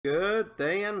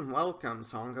And welcome,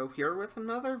 Songo here with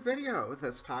another video.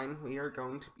 This time we are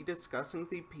going to be discussing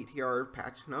the PTR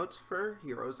patch notes for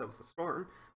Heroes of the Storm,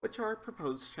 which are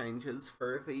proposed changes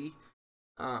for the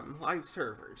live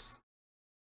servers.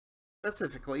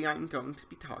 Specifically, I'm going to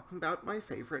be talking about my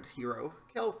favorite hero,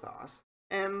 Kael'thas,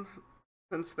 and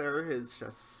since there is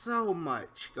just so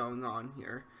much going on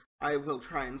here, I will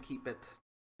try and keep it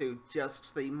to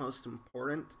just the most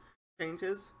important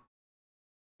changes.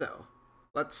 So,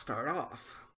 let's start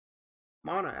off.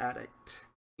 Mana Addict.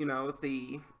 You know,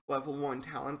 the level 1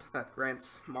 talent that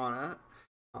grants mana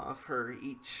for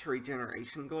each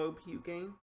regeneration globe you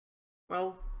gain?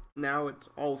 Well, now it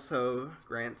also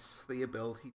grants the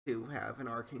ability to have an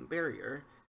arcane barrier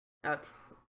at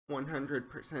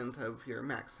 100% of your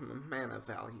maximum mana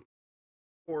value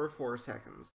for 4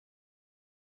 seconds.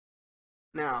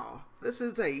 Now, this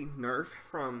is a nerf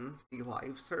from the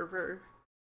live server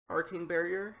arcane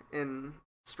barrier,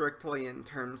 strictly in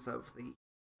terms of the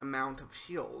amount of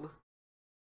shield.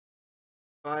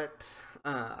 But,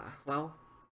 well,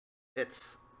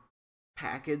 it's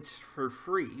packaged for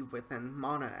free within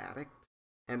Mana Addict,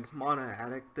 and Mana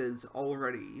Addict is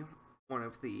already one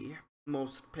of the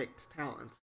most picked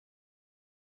talents.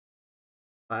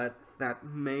 But that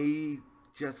may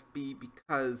just be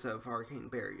because of Arcane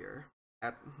Barrier.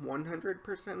 At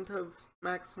 100% of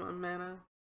maximum mana?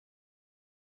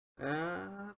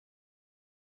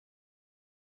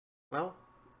 Well,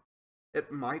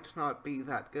 it might not be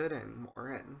that good anymore,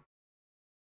 and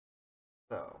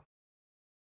so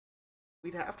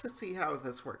we'd have to see how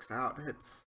this works out.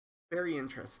 It's very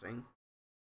interesting.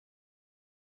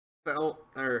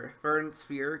 Verdant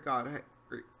Spheres got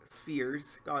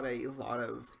a lot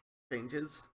of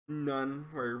changes. None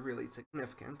were really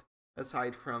significant,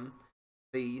 aside from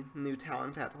the new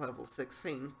talent at level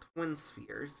 16, Twin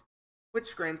Spheres,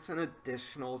 which grants an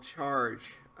additional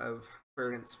charge of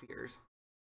Verdant Spheres,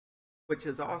 which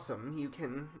is awesome. You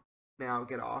can now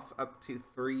get off up to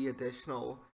 3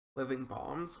 additional living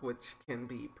bombs, which can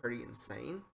be pretty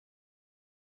insane.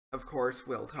 Of course,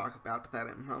 we'll talk about that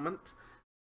in a moment.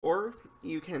 Or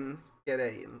you can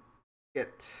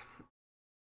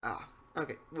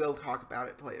okay, we'll talk about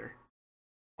it later.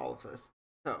 All of this.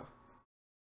 So,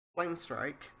 Flame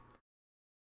Strike,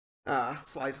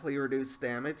 slightly reduced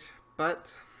damage,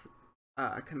 but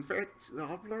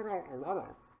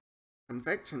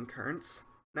Convection Currents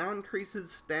now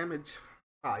increases damage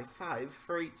by 5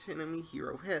 for each enemy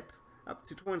hero hit, up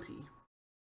to 20.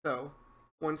 So,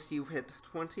 once you've hit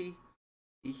 20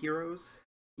 heroes,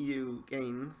 you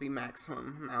gain the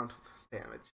maximum amount of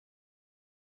damage.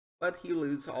 But you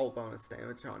lose all bonus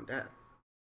damage on death,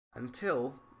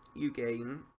 until you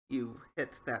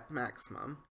hit that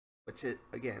maximum, which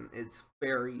again is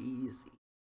very easy,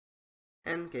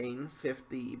 and gain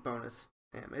 50 bonus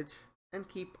damage, and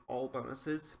keep all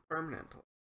bonuses permanently.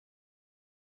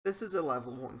 This is a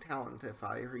level 1 talent, if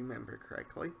I remember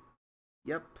correctly.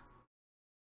 Yep.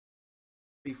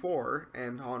 Before,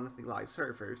 and on the live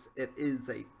servers, it is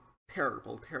a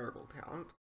terrible, terrible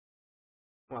talent.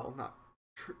 Well, not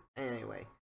true, anyway.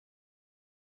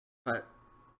 But,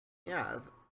 yeah,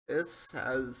 this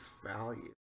has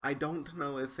value. I don't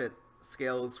know if it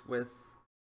scales with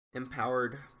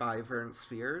Empowered by Verdant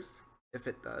Spheres. If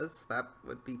it does, that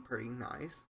would be pretty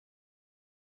nice.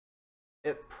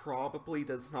 It probably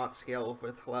does not scale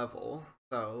with level,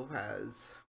 though,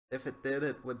 as if it did,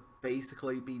 it would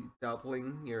basically be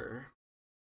doubling your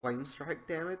Flame Strike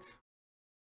damage.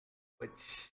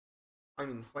 Which, I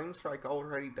mean, Flame Strike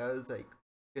already does a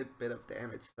good bit of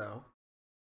damage, though.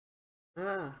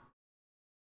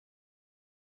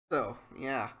 So,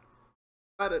 yeah.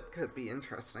 But it could be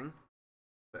interesting,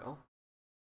 still.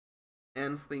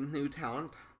 And the new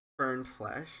talent, Burned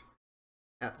Flesh,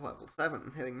 at level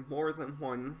 7, hitting more than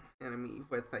one enemy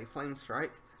with a Flame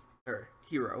Strike, or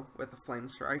hero with a Flame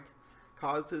Strike,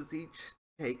 causes each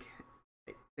take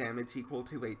damage equal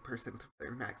to 8% of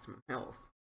their maximum health.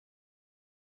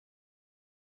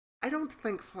 I don't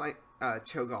think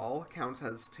Cho'Gall counts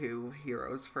as 2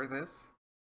 heroes for this,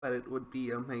 but it would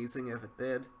be amazing if it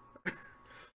did.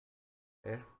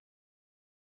 Yeah.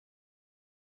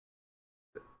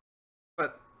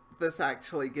 But this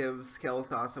actually gives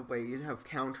Kael'thas a way of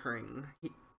countering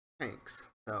tanks,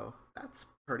 so that's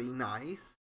pretty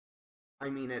nice. I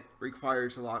mean, it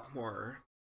requires a lot more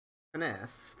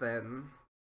finesse than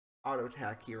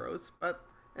auto-attack heroes, but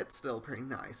it's still pretty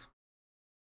nice.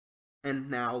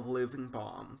 And now Living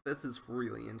Bomb. This is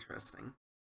really interesting.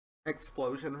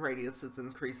 Explosion radius is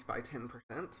increased by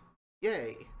 10%.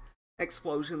 Yay!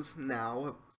 Explosions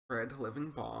now spread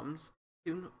living bombs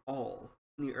to all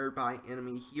nearby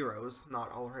enemy heroes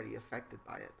not already affected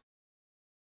by it.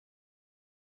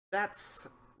 that's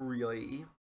really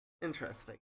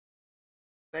interesting.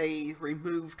 They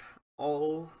removed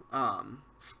all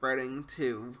spreading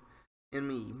to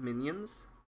enemy minions,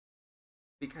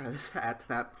 because at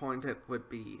that point it would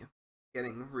be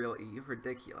getting really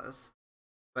ridiculous.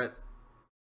 But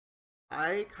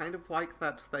I kind of like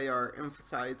that they are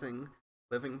emphasizing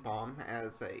Living Bomb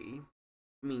as a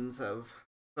means of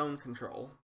zone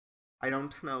control. I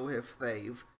don't know if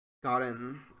they've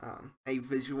gotten a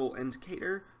visual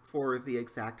indicator for the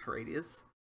exact radius,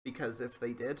 because if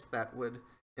they did, that would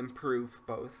improve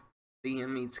both the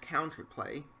enemy's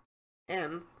counterplay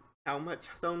and how much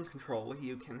zone control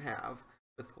you can have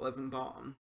with Living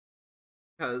Bomb.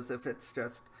 Because if it's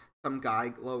just some guy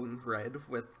glowing red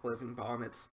with Living Bomb,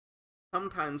 it's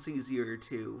sometimes easier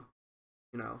to,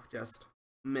 just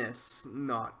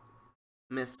not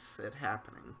miss it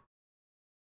happening.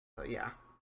 So yeah.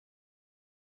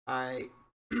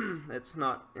 It's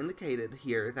not indicated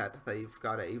here that they've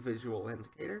got a visual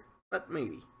indicator, but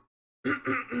maybe.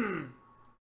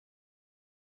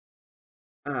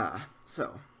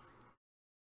 So.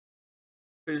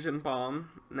 Fission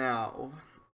Bomb now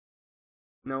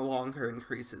no longer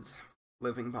increases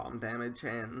Living Bomb damage,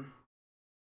 and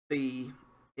the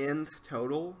end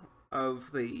total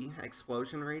of the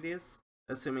explosion radius,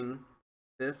 assuming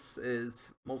this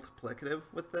is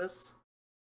multiplicative with this,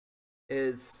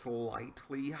 is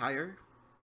slightly higher,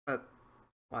 but,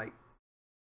 like,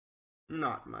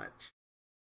 not much.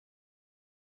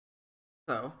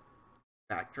 So,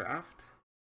 backdraft.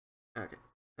 Okay.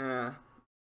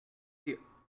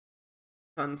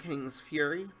 Sun King's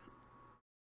Fury.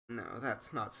 No,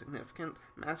 that's not significant.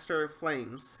 Master of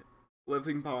Flames.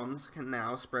 Living bombs can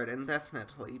now spread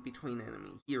indefinitely between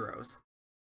enemy heroes.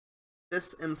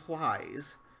 This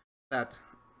implies that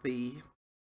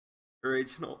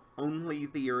only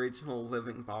the original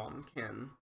Living Bomb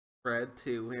can spread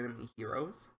to enemy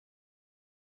heroes.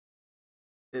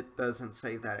 It doesn't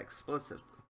say that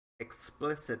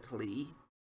explicitly,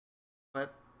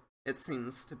 but it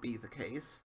seems to be the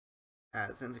case,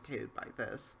 as indicated by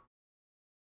this.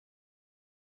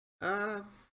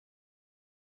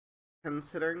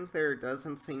 Considering there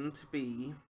doesn't seem to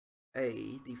be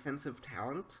a defensive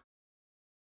talent,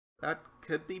 that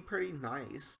could be pretty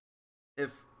nice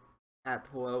if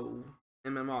at low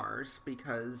MMRs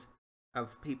because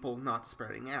of people not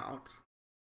spreading out.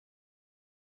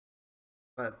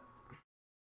 But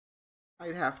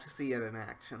I'd have to see it in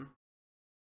action.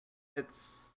 It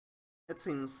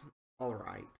seems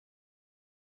alright.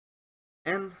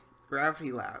 And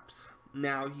Gravity Lapse,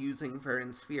 now using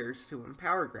Verdant Spheres to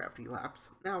empower Gravity Lapse,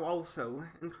 now also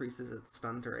increases its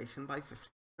stun duration by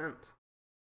 50%.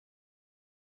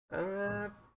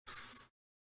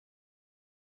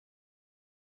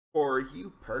 For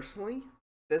you personally,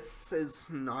 this is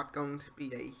not going to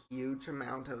be a huge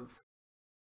amount of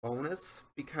bonus,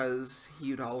 because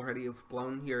you'd already have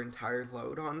blown your entire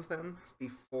load on them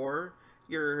before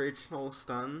your original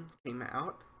stun came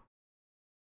out.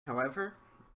 However,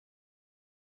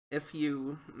 if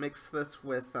you mix this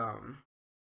with,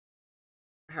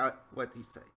 what do you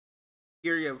say?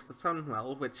 Fury of the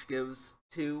Sunwell, which gives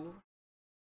 2,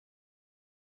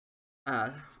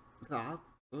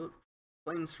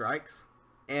 flame strikes,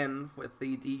 and with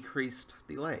the decreased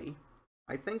delay,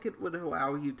 I think it would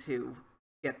allow you to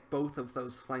get both of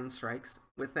those flame strikes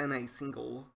within a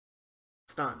single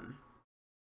stun,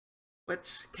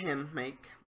 which can make,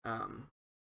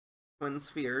 Twin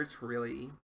Spheres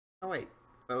really... Oh wait,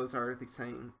 those are the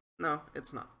same... No,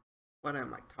 it's not. What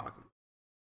am I talking about?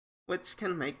 Which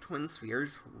can make Twin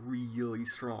Spheres really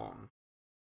strong.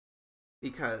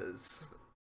 Because...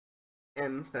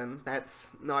 And then that's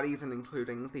not even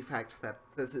including the fact that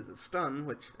this is a stun,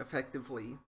 which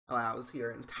effectively allows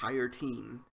your entire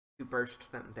team to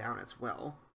burst them down as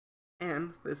well.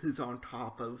 And this is on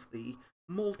top of the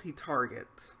multi-target,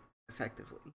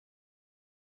 effectively,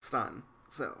 stun.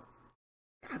 So,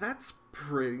 yeah, that's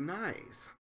pretty nice.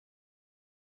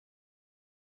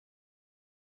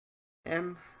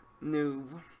 And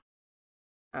new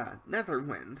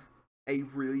Netherwind, a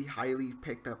really highly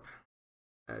picked up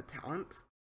talent,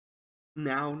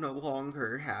 now no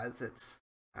longer has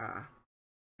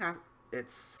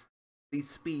the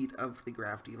speed of the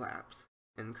Gravity Lapse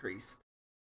increased.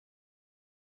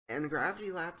 And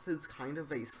Gravity Lapse is kind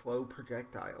of a slow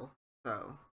projectile,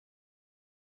 so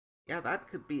yeah, that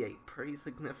could be a pretty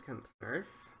significant nerf.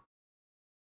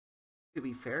 To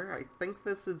be fair, I think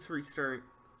this is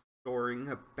restoring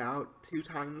about 2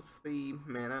 times the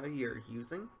mana you're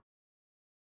using.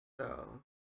 So,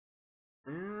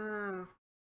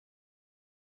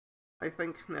 I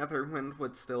think Netherwind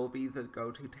would still be the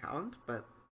go-to talent, but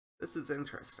This is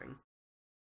interesting.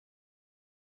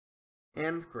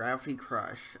 And Gravity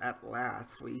Crush. At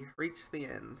last, we reach the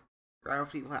end.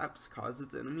 Gravity Lapse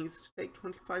causes enemies to take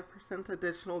 25%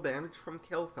 additional damage from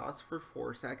Kael'thas for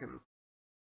 4 seconds.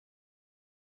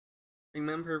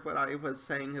 Remember what I was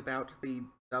saying about the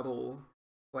double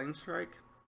Flame Strike?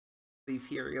 The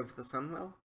Fury of the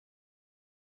Sunwell?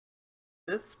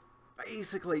 This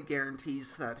basically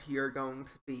guarantees that you're going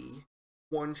to be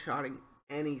one-shotting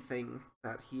anything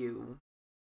that you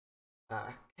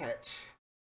catch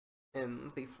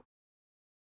in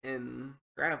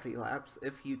Gravity Lapse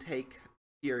if you take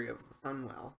Fury of the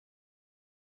Sunwell,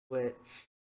 which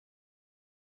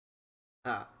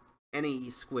any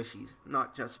squishy,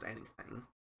 not just anything,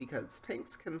 because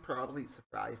tanks can probably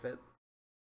survive it.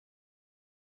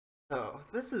 So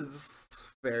this is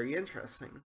very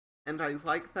interesting, and I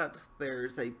like that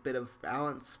there's a bit of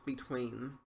balance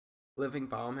between Living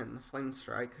Bomb and Flame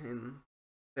Strike in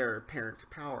their apparent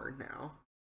power now.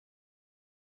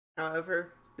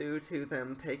 However, due to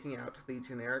them taking out the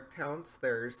generic talents,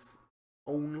 there's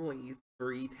only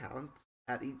 3 talents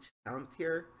at each talent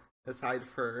tier, aside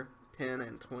for 10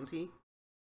 and 20.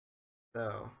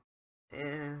 So,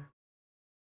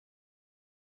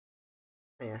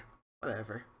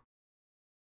 whatever.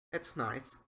 It's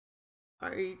nice.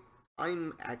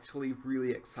 I'm actually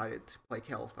really excited to play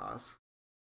Kael'thas.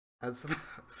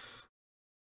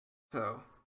 So,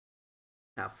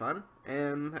 have fun,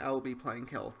 and I'll be playing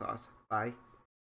Kael'thas. Bye.